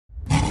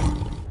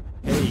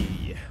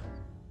Hey,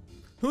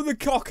 who the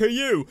cock are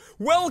you?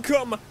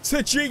 Welcome to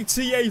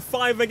GTA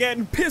 5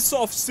 again. Piss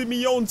off,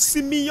 Simon.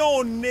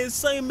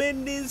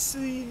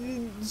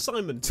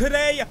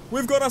 Today,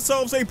 we've got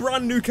ourselves a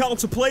brand new car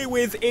to play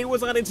with. It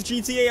was added to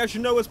GTA, as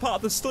you know, as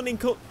part of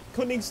the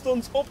Cunning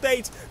Stunts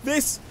update.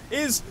 This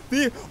is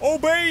the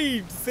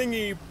Obeyed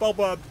thingy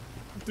bobber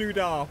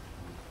doodah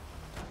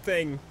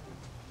thing.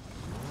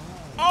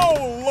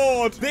 Oh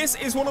lord, this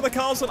is one of the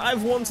cars that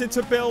I've wanted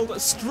to build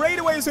straight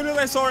away as soon as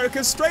I saw it,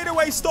 because straight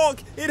away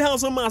stock, it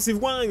has a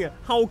massive wang.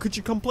 How could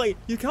you complain?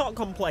 You can't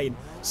complain.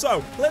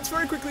 So let's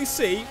very quickly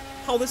see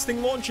how this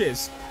thing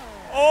launches.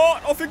 Oh,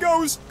 off it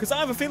goes, because I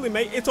have a feeling,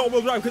 mate, it's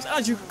all-wheel drive, because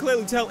as you can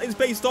clearly tell, it's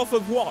based off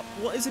of what?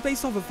 What is it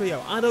based off of,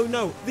 Theo? I don't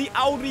know. The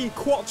Audi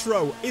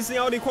Quattro. Is the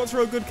Audi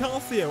Quattro a good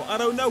car, Theo? I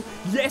don't know.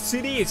 Yes,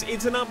 it is.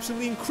 It's an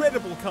absolutely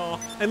incredible car,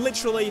 and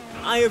literally,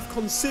 I have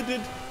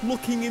considered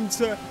looking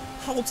into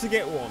how to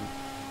get one,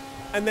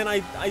 and then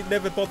I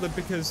never bothered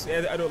because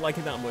I don't like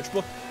it that much.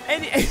 But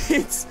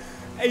it's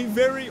a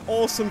very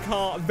awesome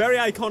car, very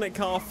iconic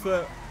car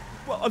for,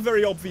 well, a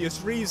very obvious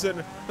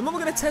reason, and what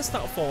we're going to test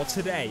that for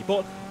today.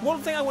 But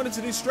one thing I wanted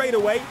to do straight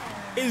away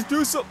is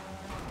do some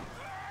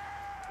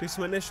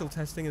initial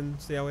testing and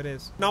see how it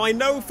is. Now, I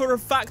know for a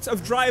fact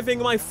of driving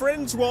my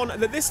friend's one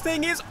that this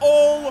thing is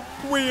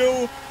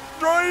all-wheel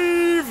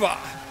drive.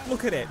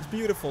 Look at it, it's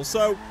beautiful.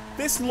 So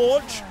this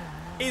launch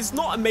is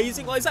not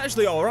amazing. Well, it's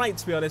actually alright,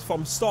 to be honest,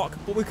 from stock,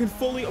 but we can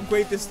fully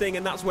upgrade this thing,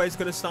 and that's where it's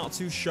going to start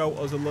to show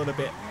us a little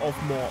bit of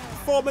more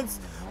performance.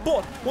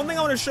 But one thing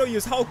I want to show you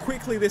is how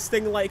quickly this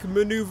thing, like,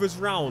 maneuvers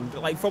round.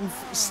 Like, from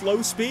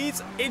slow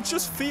speeds, it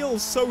just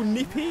feels so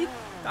nippy.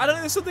 I don't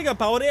know, there's something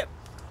about it.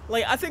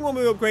 Like, I think when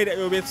we upgrade it,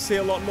 we'll be able to see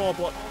a lot more,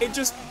 but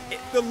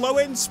the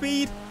low-end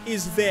speed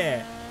is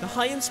there. The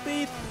high-end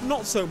speed,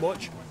 not so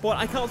much, but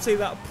I can't say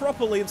that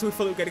properly until we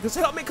fully upgrade it, because,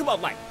 I mean, come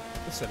on, like,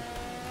 listen.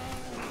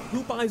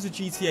 Who buys a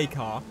GTA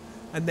car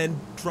and then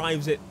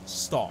drives it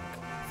stock?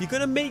 If you're going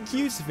to make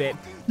use of it,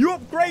 you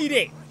upgrade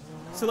it.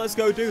 So let's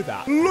go do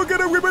that. Look at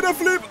it, whipping a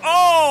flip.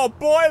 Oh,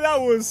 boy, that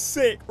was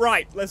sick.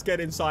 Right, let's get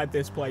inside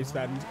this place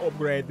then.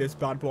 Upgrade this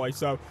bad boy.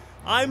 So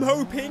I'm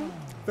hoping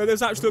that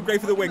there's actually an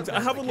upgrade for the wings.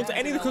 I haven't looked at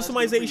any of the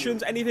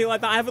customizations, anything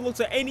like that. I haven't looked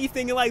at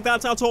anything like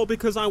that at all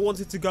because I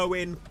wanted to go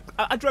in.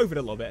 I drove it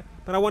a little bit,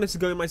 but I wanted to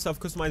go in myself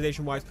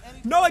customization-wise.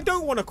 No, I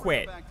don't want to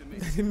quit. I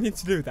didn't need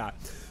to do that.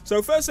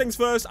 So first things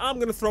first, I'm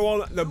going to throw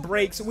on the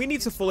brakes. We need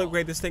to full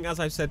upgrade this thing, as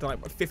I've said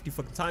like 50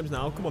 fucking times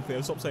now. Come on,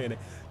 Theo, stop saying it.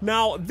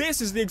 Now,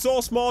 this is the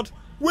exhaust mod,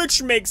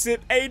 which makes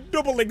it a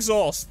double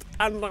exhaust.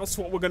 And that's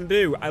what we're going to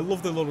do. I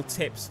love the little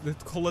tips, the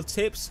colored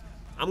tips.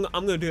 I'm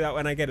going to do that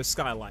when I get a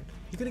Skyline.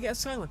 You're going to get a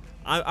Skyline?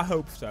 I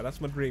hope so.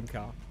 That's my dream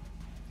car.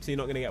 So you're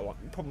not going to get one?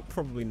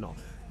 Probably not.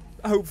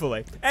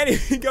 Hopefully.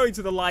 Anyway, going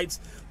to the lights,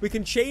 we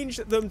can change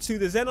them to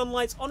the xenon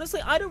lights. Honestly,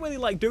 I don't really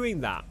like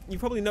doing that. You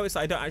probably noticed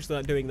that I don't actually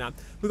like doing that.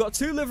 We've got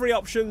two livery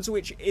options,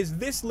 which is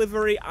this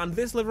livery and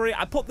this livery.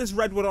 I put this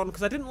red one on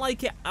because I didn't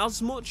like it as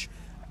much.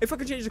 If I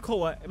can change the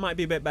color, it might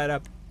be a bit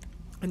better.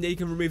 And then you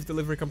can remove the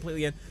livery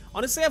completely in.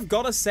 Honestly, I've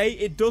got to say,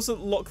 it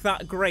doesn't look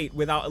that great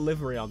without a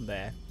livery on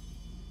there.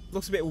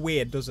 Looks a bit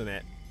weird, doesn't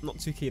it? Not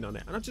too keen on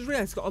it. And I've just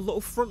realized it's got a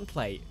little front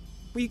plate.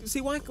 Well,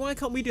 see, why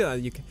can't we do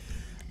that? You can.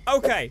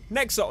 Okay,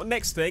 next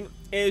thing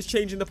is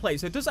changing the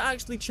plate. So does it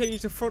actually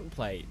change the front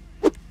plate?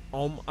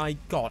 Oh my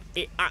god,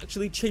 it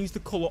actually changed the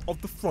colour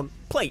of the front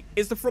plate.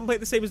 Is the front plate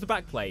the same as the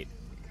back plate?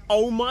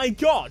 Oh my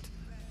god!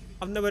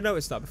 I've never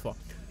noticed that before.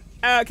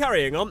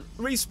 Carrying on,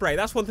 respray,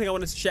 that's one thing I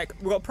wanted to check.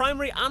 We've got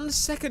primary and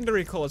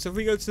secondary colour. So if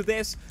we go to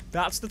this,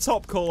 that's the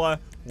top colour,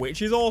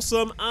 which is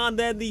awesome. And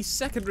then the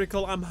secondary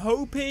colour, I'm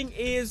hoping,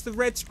 is the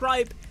red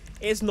stripe.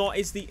 It's not,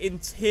 it's the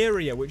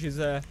interior, which is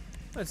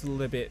that's a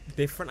little bit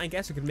different. I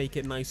guess we could make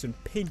it nice and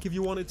pink if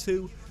you wanted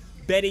to.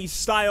 Benny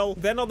style.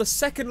 Then on the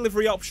second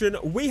livery option,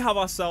 we have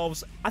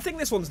ourselves, I think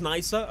this one's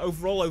nicer.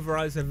 Overall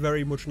is a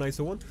very much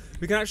nicer one.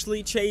 We can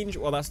actually change,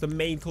 well, that's the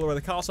main color of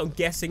the car, so I'm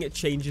guessing it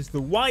changes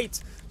the white.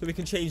 So we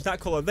can change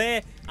that color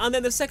there. And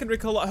then the secondary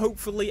color,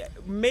 hopefully,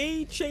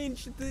 may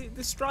change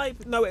the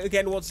stripe. No, it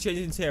again wants to change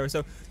the interior.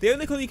 So the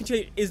only color you can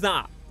change is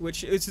that,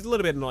 which is a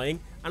little bit annoying.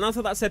 And I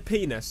thought that said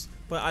penis,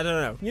 but I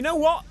don't know. You know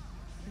what?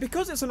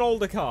 Because it's an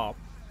older car,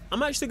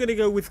 I'm actually going to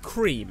go with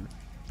cream.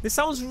 This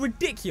sounds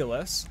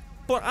ridiculous,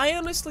 but I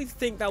honestly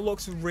think that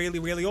looks really,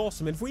 really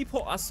awesome. If we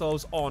put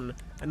ourselves on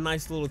a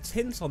nice little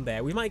tint on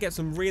there, we might get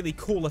some really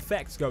cool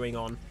effects going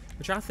on,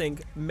 which I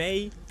think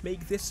may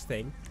make this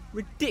thing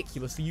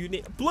ridiculously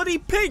unique. Bloody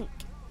pink!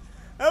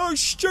 Oh,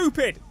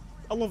 stupid!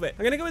 I love it.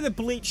 I'm going to go with the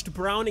bleached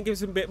brown. It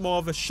gives it a bit more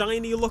of a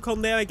shiny look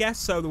on there, I guess,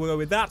 so we'll go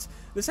with that.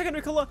 The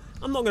secondary colour,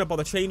 I'm not going to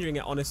bother changing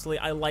it, honestly.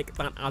 I like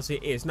that as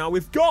it is. Now,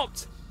 we've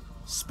got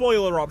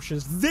spoiler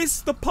options. This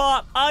is the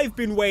part I've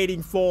been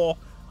waiting for,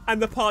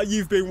 and the part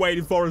you've been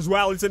waiting for as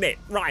well, isn't it?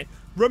 Right,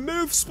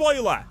 remove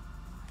spoiler.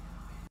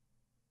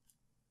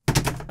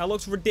 That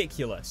looks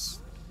ridiculous.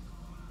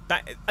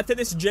 I think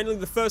this is generally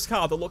the first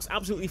car that looks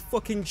absolutely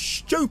fucking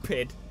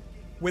stupid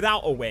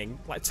without a wing.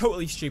 Like,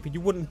 totally stupid. You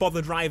wouldn't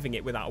bother driving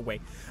it without a wing.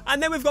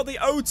 And then we've got the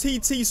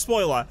OTT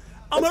spoiler.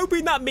 I'm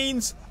hoping that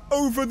means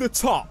over the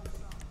top.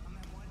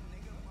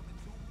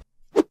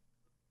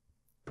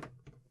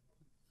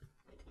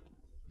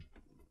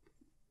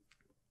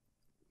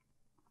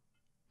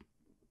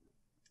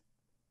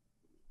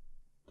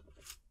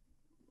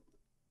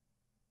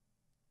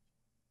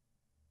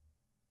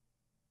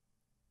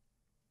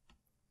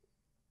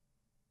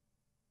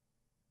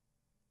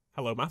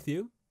 Hello,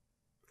 Matthew.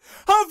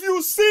 Have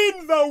you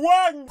seen the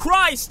wang?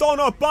 Christ on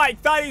a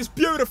bike. That is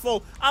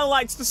beautiful. I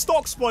liked the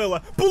stock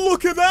spoiler. But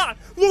look at that.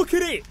 Look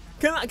at it.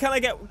 Can I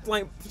get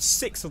like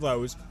 6 of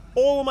those?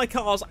 All of my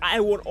cars, I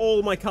want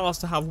all my cars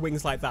to have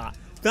wings like that.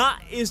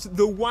 That is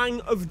the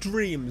wang of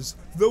dreams.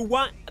 The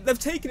wang. They've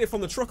taken it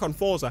from the truck on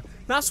Forza.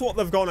 That's what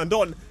they've gone and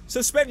done.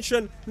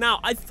 Suspension. Now,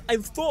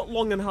 I've thought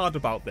long and hard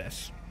about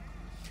this.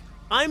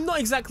 I'm not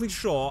exactly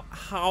sure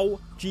how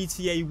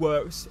GTA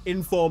works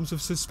in forms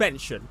of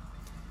suspension.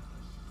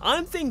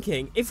 I'm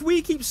thinking if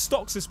we keep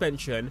stock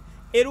suspension,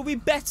 it'll be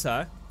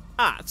better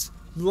at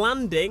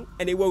landing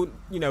and it won't,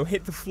 you know,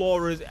 hit the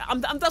floor.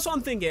 That's what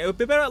I'm thinking. It would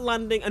be better at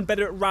landing and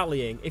better at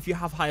rallying if you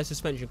have higher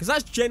suspension, because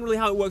that's generally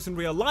how it works in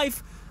real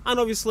life. And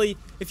obviously,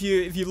 if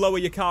you lower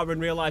your car in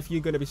real life, you're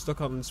going to be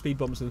stuck on speed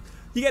bumps, and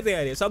you get the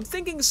idea. So I'm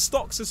thinking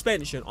stock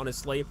suspension,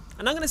 honestly,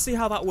 and I'm going to see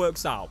how that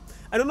works out.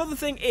 And another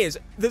thing is,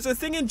 there's a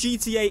thing in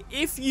GTA,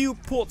 if you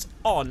put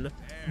on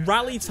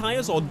rally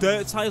tires or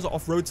dirt tires or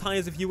off-road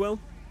tires, if you will,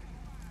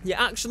 you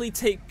actually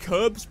take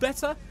curbs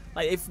better.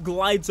 Like, it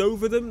glides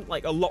over them,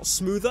 like, a lot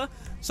smoother.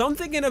 So I'm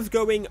thinking of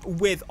going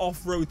with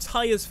off-road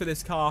tires for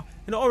this car.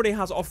 And it already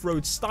has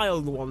off-road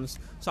style ones.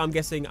 So I'm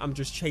guessing I'm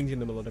just changing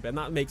them a little bit. And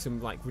that makes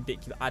them, like,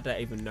 ridiculous. I don't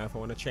even know if I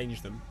want to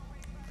change them.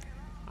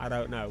 I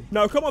don't know.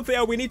 No, come on,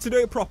 Theo. We need to do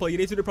it properly. You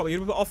need to do it properly. You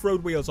need to put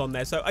off-road wheels on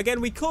there. So, again,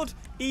 we could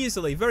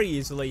easily, very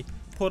easily,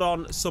 put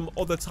on some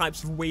other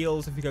types of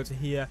wheels if we go to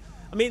here.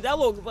 I mean,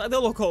 they'll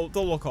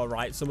look all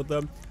right, some of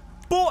them.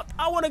 But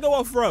I want to go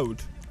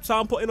off-road. So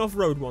I'm putting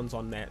off-road ones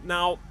on there.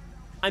 Now,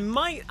 I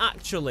might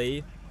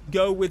actually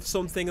go with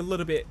something a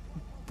little bit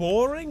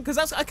boring, because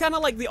I kind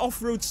of like the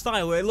off-road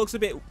style where it looks a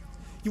bit.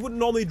 You wouldn't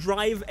normally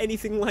drive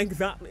anything like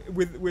that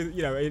with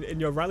you know, in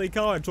your rally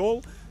car at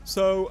all.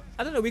 So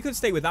I don't know. We could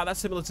stay with that. That's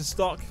similar to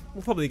stock.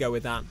 We'll probably go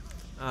with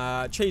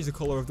that. Change the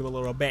color of them a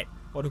little bit.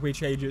 What do we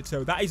change it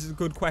to? That is a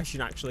good question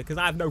actually, because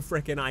I have no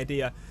freaking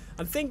idea.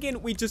 I'm thinking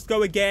we just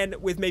go again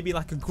with maybe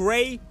like a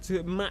grey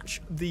to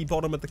match the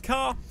bottom of the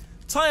car.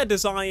 Tire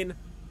design.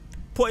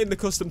 Put in the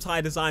custom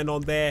tire design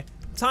on there.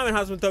 Time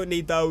enhancement, don't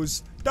need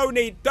those. Don't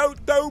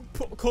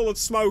put coloured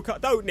smoke.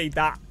 Don't need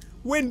that.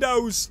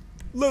 Windows,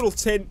 little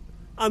tint,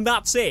 and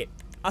that's it.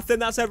 I think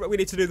that's everything we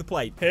need to do the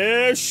plate.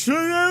 Here she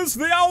is,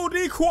 the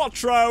Audi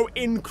Quattro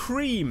in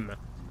cream.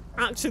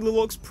 Actually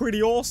looks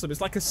pretty awesome. It's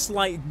like a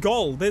slight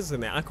gold,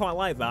 isn't it? I quite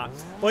like that.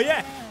 Well,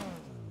 yeah.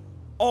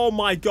 Oh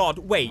my god,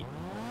 wait.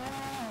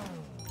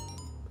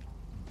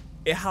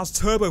 It has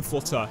turbo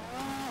flutter.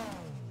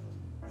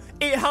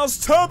 It has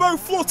turbo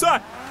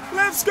flutter.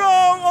 Let's go.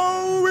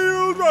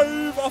 All-wheel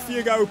drive. Off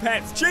you go,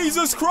 pets.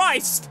 Jesus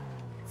Christ.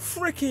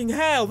 Freaking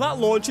hell. That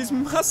launch is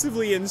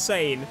massively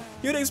insane.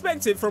 You'd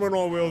expect it from an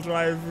all-wheel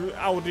drive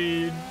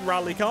Audi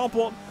rally car,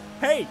 but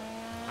hey,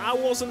 I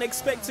wasn't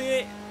expecting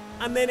it,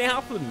 and then it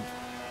happened.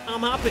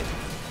 I'm happy.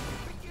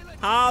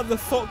 How the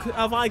fuck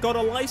have I got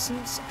a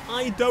license?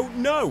 I don't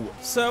know.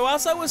 So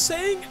as I was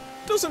saying,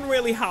 doesn't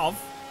really have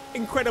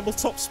incredible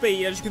top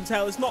speed. As you can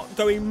tell, it's not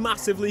going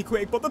massively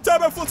quick, but the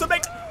turbo flutter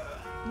makes...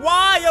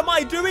 Why am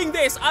I doing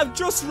this? I've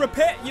just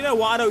repaired... You know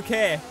what? I don't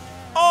care.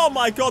 Oh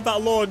my god,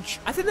 that launch.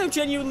 I think they've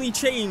genuinely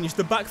changed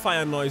the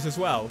backfire noise as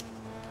well.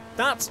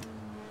 That's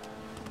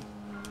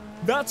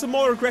a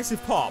more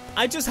aggressive pop.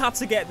 I just had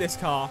to get this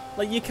car.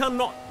 Like, you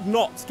cannot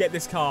not get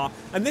this car.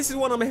 And this is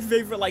one of my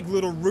favorite, like,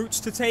 little routes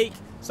to take.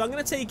 So I'm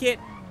going to take it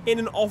in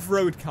an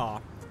off-road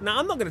car. Now,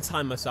 I'm not going to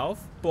time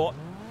myself, but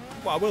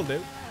what I will do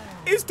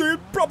is do it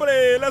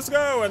properly. Let's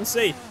go and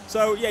see.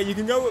 So, yeah, you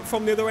can go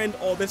from the other end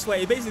or this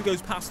way. It basically goes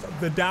past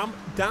the dam.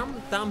 Dam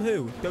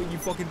who? Don't you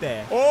fucking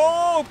dare.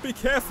 Oh, be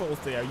careful,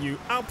 Theo, you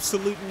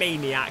absolute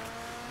maniac.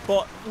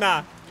 But,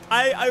 nah,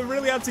 I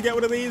really had to get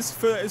one of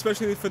these,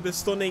 especially for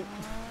the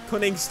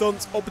Cunning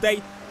Stunts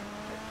update.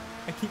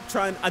 I keep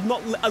trying. I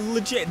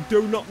legit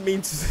do not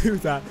mean to do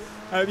that.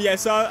 Yeah,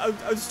 so I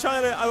was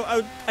trying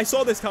to... I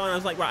saw this car and I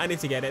was like, right, I need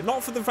to get it.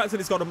 Not for the fact that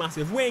it's got a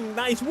massive wing.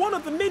 That is one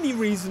of the many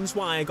reasons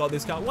why I got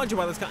this car. Why'd you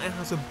buy this car? It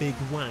has a big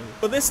wang.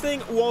 But this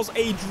thing was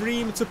a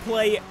dream to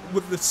play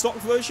with the stock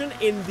version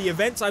in the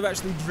events. I've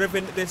actually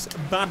driven this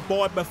bad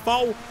boy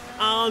before,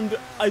 and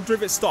I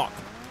drove it stock.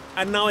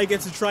 And now I get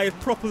to try it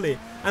properly.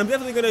 I'm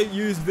definitely going to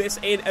use this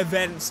in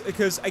events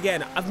because,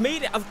 again, I've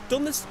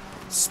done this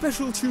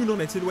special tune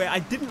on it in where I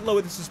didn't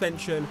lower the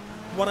suspension.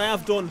 What I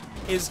have done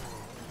is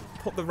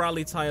put the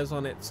rally tires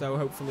on it, so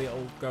hopefully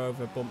it'll go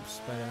over bumps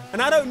better.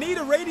 And I don't need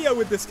a radio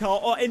with this car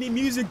or any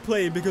music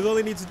playing because all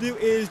I need to do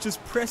is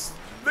just press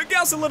the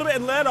gas a little bit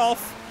and let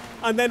off,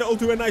 and then it'll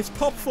do a nice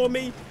pop for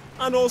me.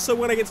 And also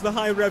when I get to the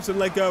high revs and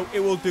let go, it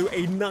will do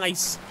a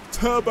nice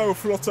turbo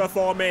flutter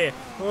for me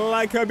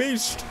like a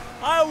beast.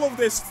 I love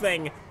this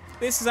thing.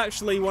 This is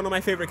actually one of my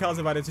favorite cars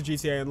I've added to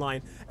GTA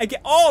Online.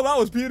 Again, oh, that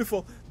was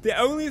beautiful. The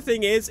only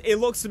thing is, it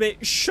looks a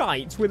bit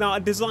shite without a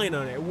design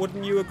on it.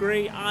 Wouldn't you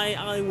agree?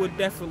 I would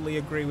definitely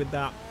agree with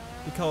that,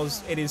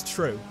 because it is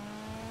true.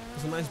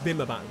 There's a nice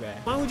bimmer back there.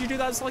 Why would you do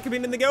that? It's like I've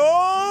been in the go.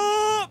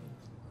 Oh!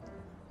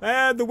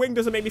 The wing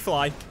doesn't make me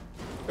fly.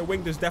 The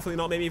wing does definitely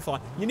not make me fly.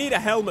 You need a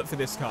helmet for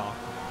this car.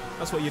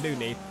 That's what you do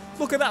need.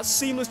 Look at that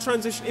seamless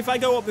transition. If I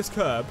go up this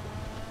curb...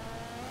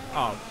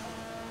 Oh.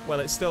 Well,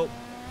 it's still...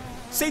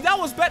 See, that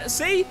was better.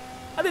 See?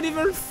 I didn't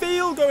even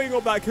feel going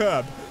up that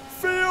curb.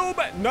 Feel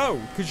better.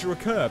 No, because you're a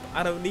curb.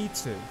 I don't need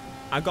to.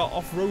 I got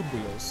off-road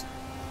wheels.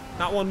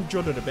 That one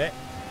juddered a bit.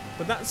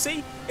 But that,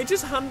 see, it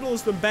just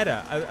handles them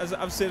better, as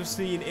I've sort of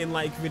seen in,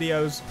 like,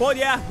 videos. But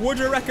yeah, would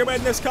you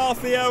recommend this car,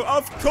 Theo?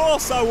 Of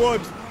course I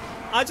would.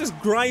 I just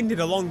grinded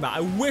along that.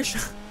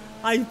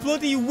 I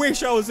bloody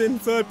wish I was in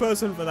third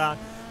person for that.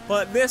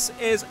 But this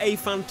is a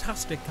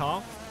fantastic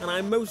car, and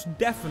I'm most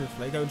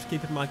definitely going to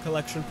keep it in my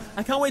collection.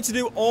 I can't wait to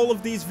do all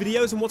of these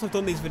videos, and once I've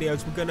done these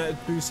videos, we're going to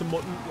do some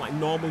like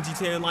normal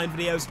GTA Online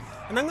videos,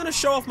 and I'm going to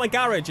show off my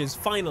garages,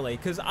 finally,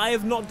 because I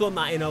have not done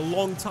that in a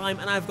long time,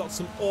 and I've got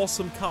some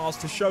awesome cars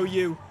to show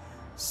you.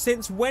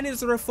 Since when is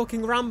there a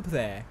fucking ramp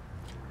there?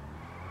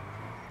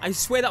 I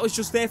swear that was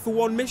just there for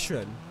one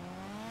mission.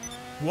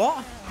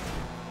 What?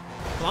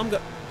 Well, I'm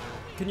going...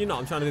 Can you not?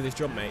 I'm trying to do this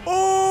jump, mate.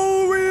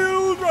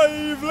 All-wheel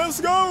drive, let's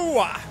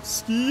go!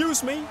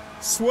 Excuse me.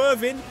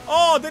 Swerving.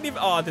 Oh, I didn't even...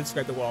 Oh, I did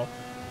scrape the wall.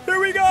 Here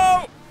we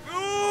go!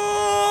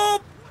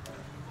 Oh!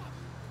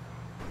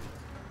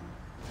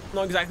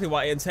 Not exactly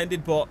what I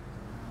intended, but...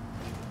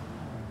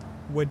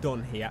 we're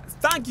done here.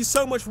 Thank you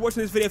so much for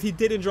watching this video. If you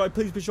did enjoy,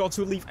 please be sure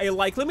to leave a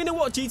like. Let me know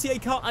what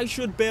GTA car I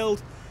should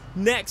build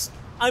next.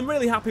 I'm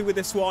really happy with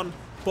this one.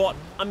 But,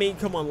 I mean,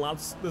 come on,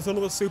 lads. There's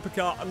another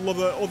supercar and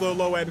other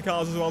low-end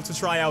cars as well to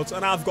try out.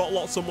 And I've got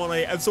lots of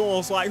money. And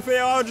someone's like,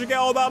 Theo, how'd you get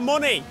all that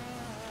money?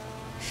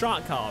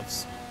 Shark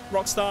cards.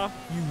 Rockstar,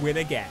 you win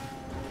again.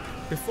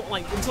 Before,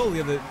 like, until the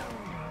other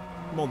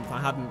month, I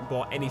hadn't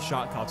bought any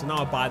shark cards. And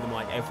now I buy them,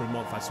 like, every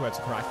month, I swear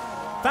to Christ.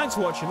 Thanks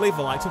for watching. Leave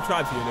a like.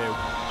 Subscribe if you're new.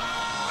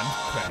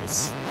 And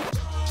peace.